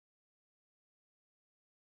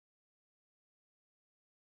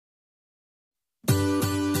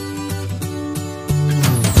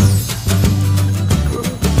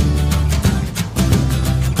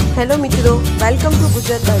Hello मित्रों, welcome to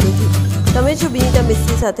Gujarat biology. તમે છો વિનીતા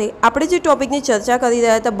મિસ્ત્રી સાથે આપણે જે ટોપિકની ચર્ચા કરી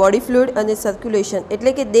રહ્યા હતા બોડી ફ્લુઇડ અને સર્ક્યુલેશન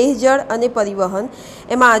એટલે કે દેહ જળ અને પરિવહન,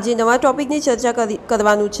 એમાં આજે નવા ટોપિકની ચર્ચા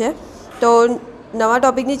કરવાનું છે। તો નવા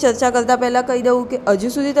ટોપિકની ચર્ચા કરતાં પહેલાં કહી દઉં કે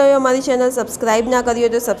હજુ સુધી તમે અમારી ચેનલ સબસ્ક્રાઈબ ના કરી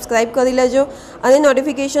હોય તો સબસ્ક્રાઈબ કરી લેજો અને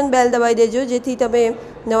નોટિફિકેશન બેલ દબાવી દેજો, જેથી તમે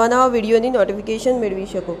નવા વિડીયોની નોટિફિકેશન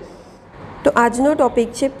મેળવી શકો। તો આજનો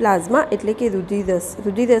ટોપિક છે પ્લાઝમા એટલે કે રુધિરરસ।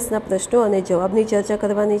 રુધિરરસના પ્રશ્નો અને જવાબની ચર્ચા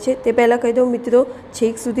કરવાની છે। તે પહેલાં કહી દઉં મિત્રો,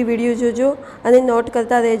 છેક સુધી વિડીયો જોજો અને નોટ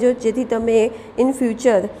કરતા રહેજો, જેથી તમે ઇન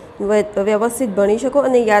ફ્યુચર વ્યવસ્થિત ભણી શકો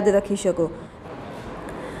અને યાદ રાખી શકો।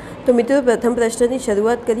 તો મિત્રો, પ્રથમ પ્રશ્નની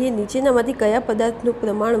શરૂઆત કરીએ। નીચેનામાંથી કયા પદાર્થનું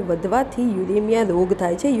પ્રમાણ વધવાથી યુરેમિયા રોગ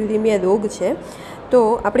થાય છે? યુરેમિયા રોગ છે તો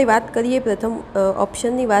આપણે વાત કરીએ, પ્રથમ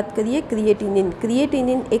ઓપ્શનની વાત કરીએ, ક્રિએટિનિન।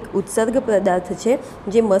 ક્રિએટિનિન એક ઉત્સર્ગ પદાર્થ છે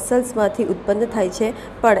જે મસલ્સમાંથી ઉત્પન્ન થાય છે,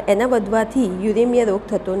 પણ એના વધવાથી યુરેમિયા રોગ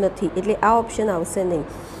થતો નથી, એટલે આ ઓપ્શન આવશે નહીં।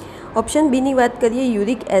 ઓપ્શન બીની વાત કરીએ,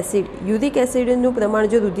 યુરિક એસિડ। યુરિક એસિડનું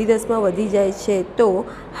પ્રમાણ જો રુધિરરસમાં વધી જાય છે તો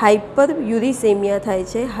હાઇપર યુરિસેમિયા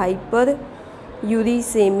થાય છે। હાઇપર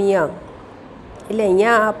યુરિસેમિયા એટલે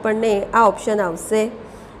અહીંયા આપણને આ ઓપ્શન આવશે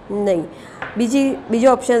નહીં। બીજો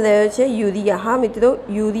ઓપ્શન રહ્યો છે યુરિયા। હા મિત્રો,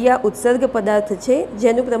 યુરિયા ઉત્સર્ગ પદાર્થ છે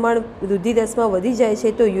જેનું પ્રમાણ રુધિરરસમાં વધી જાય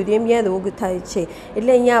છે તો યુરેમિયા રોગ થાય છે,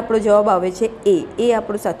 એટલે અહીંયા આપણો જવાબ આવે છે એ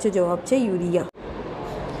આપણો સાચો જવાબ છે યુરિયા।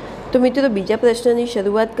 તો મિત્રો, બીજા પ્રશ્નની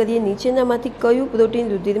શરૂઆત કરીએ। નીચેનામાંથી કયું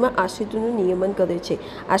પ્રોટીન રુધિરમાં આશ્રિતનું નિયમન કરે છે?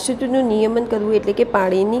 આશ્રિતનું નિયમન કરવું એટલે કે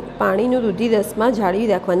પાણીનું રુધિરરસમાં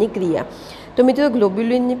જાળવી રાખવાની ક્રિયા। તો મિત્રો,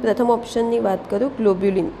 ગ્લોબ્યુલિનની પ્રથમ ઓપ્શનની વાત કરું,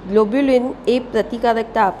 ગ્લોબ્યુલિન એ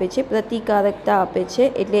પ્રતિકારકતા આપે છે। પ્રતિકારકતા આપે છે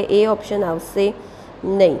એટલે એ ઓપ્શન આવશે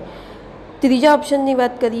નહીં। ત્રીજા ઓપ્શનની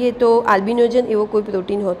વાત કરીએ તો આલ્બિનોજન એવો કોઈ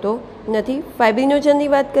પ્રોટીન હોતો નથી।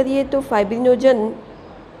 ફાઇબ્રિનોજનની વાત કરીએ તો ફાઇબ્રિનોજન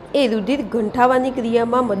એ રુધિર ગંઠાવાની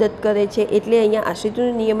ક્રિયામાં મદદ કરે છે, એટલે અહીંયા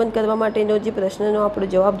આશ્રિતનું નિયમન કરવા માટેનો જે પ્રશ્નનો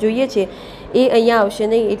આપણો જવાબ જોઈએ છે એ અહીંયા આવશે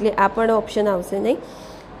નહીં, એટલે આ પણ ઓપ્શન આવશે નહીં।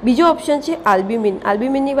 બીજો ઓપ્શન છે આલ્બ્યુમિન।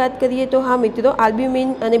 આલ્બ્યુમિનની વાત કરીએ તો હા મિત્રો,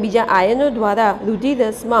 આલ્બ્યુમિન અને બીજા આયનો દ્વારા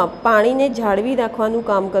રુધિરરસમાં પાણીને જાળવી રાખવાનું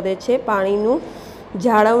કામ કરે છે, પાણીનું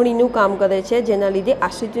જાળવણીનું કામ કરે છે, જેના લીધે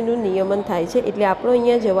આશ્રિતનું નિયમન થાય છે, એટલે આપણો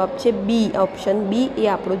અહીંયા જવાબ છે બી। ઓપ્શન બી એ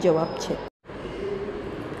આપણો જવાબ છે।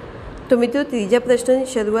 તો મિત્રો, ત્રીજા પ્રશ્નની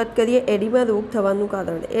શરૂઆત કરીએ। એડીમા રોગ થવાનું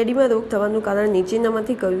કારણ। એડીમા રોગ થવાનું કારણ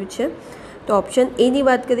નીચેનામાંથી કયું છે? તો ઓપ્શન એની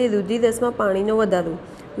વાત કરીએ, રુધિરરસમાં પાણીનો વધારો।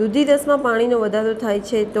 રુધિરરસમાં પાણીનો વધારો થાય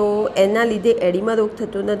છે તો એના લીધે એડીમા રોગ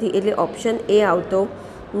થતો નથી, એટલે ઓપ્શન એ આવતો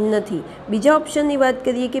નથી। બીજા ઓપ્શનની વાત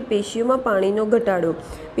કરીએ કે પેશીઓમાં પાણીનો ઘટાડો।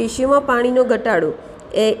 પેશીઓમાં પાણીનો ઘટાડો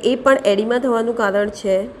એ પણ એડીમા થવાનું કારણ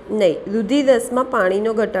છે નહીં। રુધિરરસમાં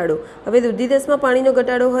પાણીનો ઘટાડો, હવે રુધિરરસમાં પાણીનો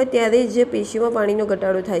ઘટાડો હોય ત્યારે જ પેશીઓમાં પાણીનો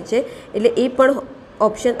ઘટાડો થાય છે, એટલે એ પણ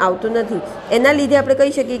ઓપ્શન આવતો નથી। એના લીધે આપણે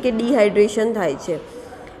કહી શકીએ કે ડિહાઇડ્રેશન થાય છે,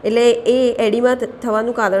 એટલે એ એડીમા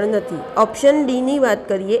થવાનું કારણ નથી। ઓપ્શન ડીની વાત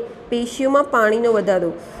કરીએ, પેશીઓમાં પાણીનો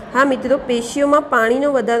વધારો। હા મિત્રો, પેશીઓમાં પાણીનો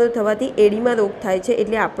વધારો થવાથી એડીમા રોગ થાય છે,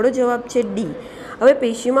 એટલે આપણો જવાબ છે ડી। હવે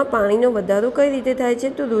પેશીઓમાં પાણીનો વધારો કઈ રીતે થાય છે?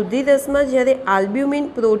 તો રુધિરરસમાં જ્યારે આલ્બ્યુમિન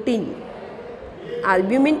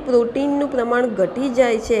પ્રોટીનનું પ્રમાણ ઘટી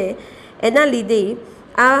જાય છે, એના લીધે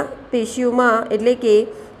આ પેશીઓમાં એટલે કે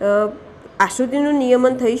આશ્રિતનું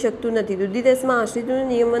નિયમન થઈ શકતું નથી। રુધિરરસમાં આશ્રિતનું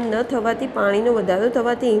નિયમન ન થવાથી પાણીનો વધારો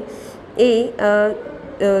થવાથી એ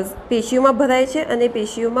પેશીઓમાં ભરાય છે અને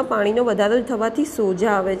પેશીઓમાં પાણીનો વધારો થવાથી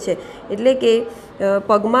સોજા આવે છે, એટલે કે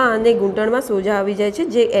પગમાં અને ઘૂંટણમાં સોજા આવી જાય છે,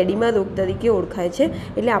 જે એડીમા રોગ તરીકે ઓળખાય છે,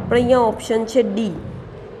 એટલે આપણે અહીંયા ઓપ્શન છે ડી।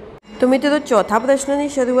 તો મિત્રો, ચોથા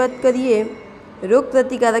પ્રશ્નની શરૂઆત કરીએ। રોગ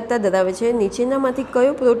પ્રતિકારકતા ધરાવે છે। નીચેનામાંથી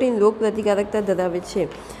કયો પ્રોટીન રોગ પ્રતિકારકતા ધરાવે છે?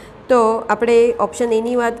 તો આપણે ઓપ્શન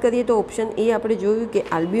એની વાત કરીએ તો ઓપ્શન એ આપણે જોયું કે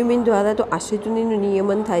આલ્બ્યુમિન દ્વારા તો આશ્રિતનું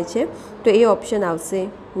નિયમન થાય છે, તો એ ઓપ્શન આવશે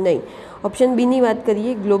નહીં। ઓપ્શન બીની વાત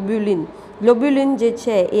કરીએ, ગ્લોબ્યુલિન। ગ્લોબ્યુલિન જે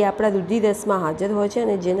છે એ આપણા રુધિરરસમાં હાજર હોય છે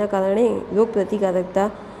અને જેના કારણે રોગ પ્રતિકારકતા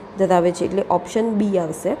ધરાવે છે, એટલે ઓપ્શન બી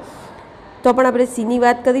આવશે। તો પણ આપણે સીની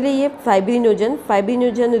વાત કરી લઈએ, ફાઇબ્રિનોજન।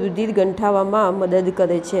 ફાઇબ્રિનોજન રુધિર ગંઠાવવામાં મદદ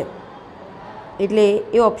કરે છે, એટલે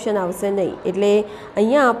એ ઓપ્શન આવશે નહીં, એટલે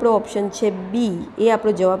અહીંયા આપણો ઓપ્શન છે બી, એ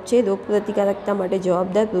આપણો જવાબ છે। રોગ પ્રતિકારકતા માટે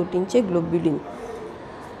જવાબદાર પ્રોટીન છે ગ્લોબ્યુલિન।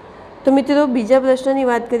 તો મિત્રો, બીજા પ્રશ્નની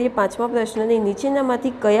વાત કરીએ, પાંચમા પ્રશ્નની,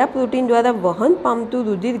 નીચેનામાંથી કયા પ્રોટીન દ્વારા વહન પામતું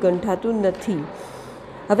રુધિર ગંઠાતું નથી?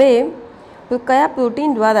 હવે કયા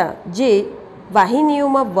પ્રોટીન દ્વારા જે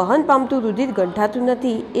વાહિનીઓમાં વહન પામતું રુધિર ગંઠાતું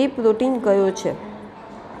નથી એ પ્રોટીન કયો છે?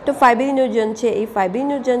 તો ફાઇબ્રિનોજન છે। એ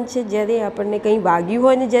ફાઇબ્રિનોજન છે જ્યારે આપણને કંઈ વાગ્યું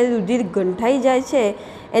હોય ને જ્યારે રુધિર ગંઠાઈ જાય છે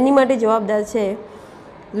એની માટે જવાબદાર છે,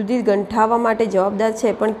 રુધિર ગંઠાવવા માટે જવાબદાર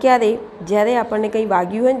છે, પણ ક્યારે? જ્યારે આપણને કંઈ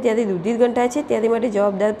વાગ્યું હોય ને ત્યારે રુધિર ગંઠાય છે ત્યારે માટે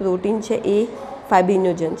જવાબદાર પ્રોટીન છે એ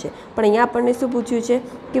ફાઇબ્રિનોજન છે. પણ અહીંયા આપણને શું પૂછ્યું છે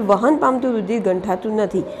કે વહન પામતું રુધિર ગંઠાતું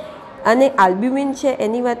નથી. અને આલ્બ્યુમિન છે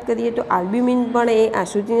એની વાત કરીએ તો આલ્બ્યુમિન પણ એ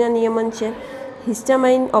આશ્રુતિના નિયમન છે.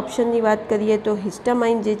 હિસ્ટામાઇન ઓપ્શનની વાત કરીએ તો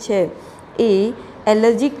હિસ્ટામાઇન જે છે એ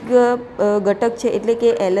એલર્જીક ઘટક છે, એટલે કે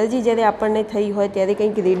એલર્જી જ્યારે આપણને થઈ હોય ત્યારે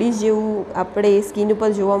કંઈક રેડિશ જેવું આપણે સ્કિન ઉપર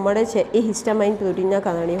જોવા મળે છે એ હિસ્ટામાઇન પ્રોટીનના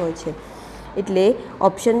કારણે હોય છે. એટલે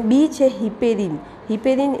ઓપ્શન બી છે હિપેરિન.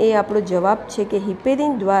 હિપેરિન એ આપણો જવાબ છે કે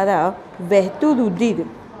હિપેરિન દ્વારા વહેતું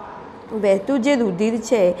જે રુધિર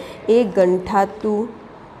છે એ ગંઠાતું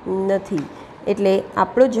નથી. એટલે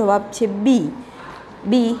આપણો જવાબ છે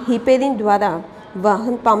બી હિપેરિન દ્વારા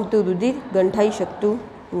વહન પામતું રુધિર ગંઠાઈ શકતું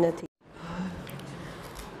નથી.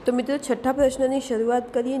 તો મિત્રો, છઠ્ઠા પ્રશ્નની શરૂઆત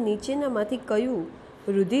કરીએ. નીચેનામાંથી કયું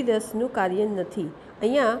રુધિરરસનું કાર્ય નથી?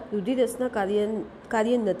 અહીંયા રુધિરરસના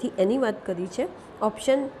કાર્ય નથી એની વાત કરી છે.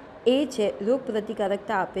 ઓપ્શન એ છે રોગ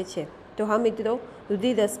પ્રતિકારકતા આપે છે. તો હા મિત્રો,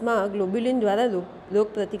 રુધિરરસમાં ગ્લોબ્યુલિન દ્વારા રોગ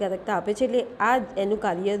પ્રતિકારકતા આપે છે, એટલે આ એનું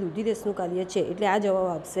કાર્ય રુધિરરસનું કાર્ય છે, એટલે આ જવાબ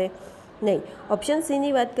આપશે નહીં. ઓપ્શન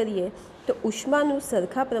સીની વાત કરીએ તો ઉષ્માનું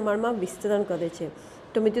સરખા પ્રમાણમાં વિસ્તરણ કરે છે.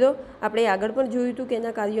 તો મિત્રો, આપણે આગળ પણ જોયું હતું કે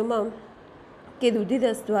એના કાર્યોમાં કે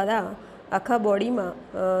રુધિરરસ દ્વારા આખા બોડીમાં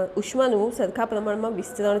ઉષ્માનું સરખા પ્રમાણમાં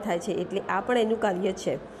વિસ્તરણ થાય છે, એટલે આ પણ એનું કાર્ય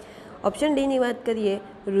છે. ઓપ્શન ડીની વાત કરીએ,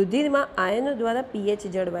 રુધિરમાં આયનો દ્વારા પીએચ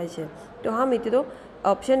જળવાય છે. તો હા મિત્રો,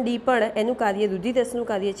 ઓપ્શન ડી પણ એનું કાર્ય રુધિરરસનું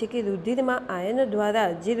કાર્ય છે કે રુધિરમાં આયનો દ્વારા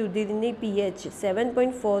જે રુધિરની પીએચ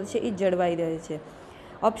 7.4 છે એ જળવાઈ રહે છે.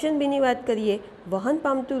 ઓપ્શન બીની વાત કરીએ, વહન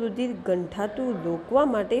પામતું રુધિર ગંઠાતું રોકવા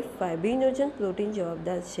માટે ફાઇબ્રિનોજન પ્રોટીન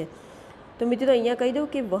જવાબદાર છે. તો મિત્રો, અહીંયા કહી દઉં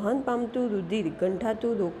કે વહન પામતું રુધિર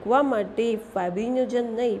ગંઠાતું રોકવા માટે ફાઇબ્રિનોજન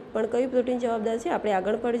નહીં પણ કયું પ્રોટીન જવાબદાર છે? આપણે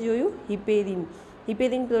આગળ પણ જોયું,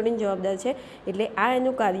 હિપેરિન પ્રોટીન જવાબદાર છે, એટલે આ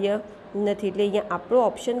એનું કાર્ય નથી. એટલે અહીંયા આપણો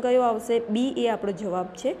ઓપ્શન કયો આવશે? બી એ આપણો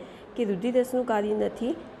જવાબ છે કે રુધિરરસનું કાર્ય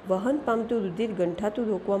નથી. વહન પામતું રુધિર ગંઠાતું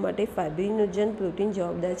રોકવા માટે ફાઇબ્રિનોજન પ્રોટીન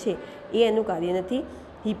જવાબદાર છે, એ એનું કાર્ય નથી.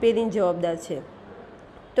 હિપેરિન જવાબદાર છે.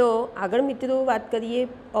 તો આગળ મિત્રો વાત કરીએ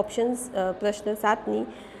પ્રશ્ન 7ની.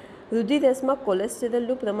 રુધિરરસમાં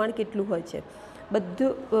કોલેસ્ટેરોલનું પ્રમાણ કેટલું હોય છે?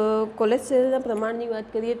 બધું કોલેસ્ટેરોલના પ્રમાણની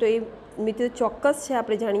વાત કરીએ તો એ મિત્રો ચોક્કસ છે.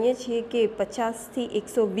 આપણે જાણીએ છીએ કે 50થી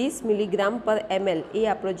 120 મિલીગ્રામ પર ml એ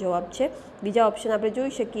આપણો જવાબ છે. બીજા ઓપ્શન આપણે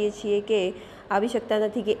જોઈ શકીએ છીએ કે આવી શકતા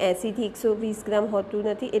નથી કે 80થી 120 ગ્રામ હોતું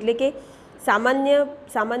નથી. એટલે કે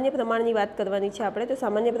સામાન્ય પ્રમાણની વાત કરવાની છે આપણે. તો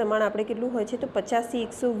સામાન્ય પ્રમાણ આપણે કેટલું હોય છે? તો 50થી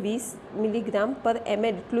 120 મિલીગ્રામ પર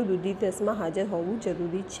ml એટલું રુધિરરસમાં હાજર હોવું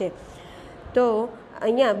જરૂરી છે. તો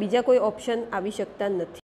અહીંયા બીજા કોઈ ઓપ્શન આવી શકતા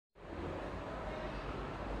નથી.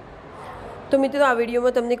 તો મિત્રો, આ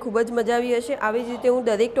વિડીયોમાં તમને ખૂબ જ મજા આવી હશે. આવી જ રીતે હું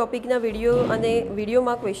દરેક ટૉપિકના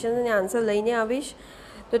વિડીયોમાં ક્વેશ્ચન અને આન્સર લઈને આવીશ.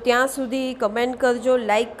 તો ત્યાં સુધી કમેન્ટ કરજો,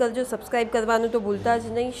 લાઇક કરજો, સબસ્ક્રાઈબ કરવાનું તો ભૂલતા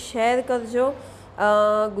જ નહીં, શેર કરજો.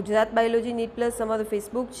 ગુજરાત બાયોલોજી નીટ પ્લસ અમારું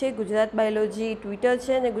ફેસબુક છે, ગુજરાત બાયોલોજી ટ્વિટર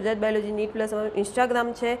છે અને ગુજરાત બાયોલોજી નીટ પ્લસ અમારું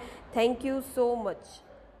ઇન્સ્ટાગ્રામ છે. Thank you so much.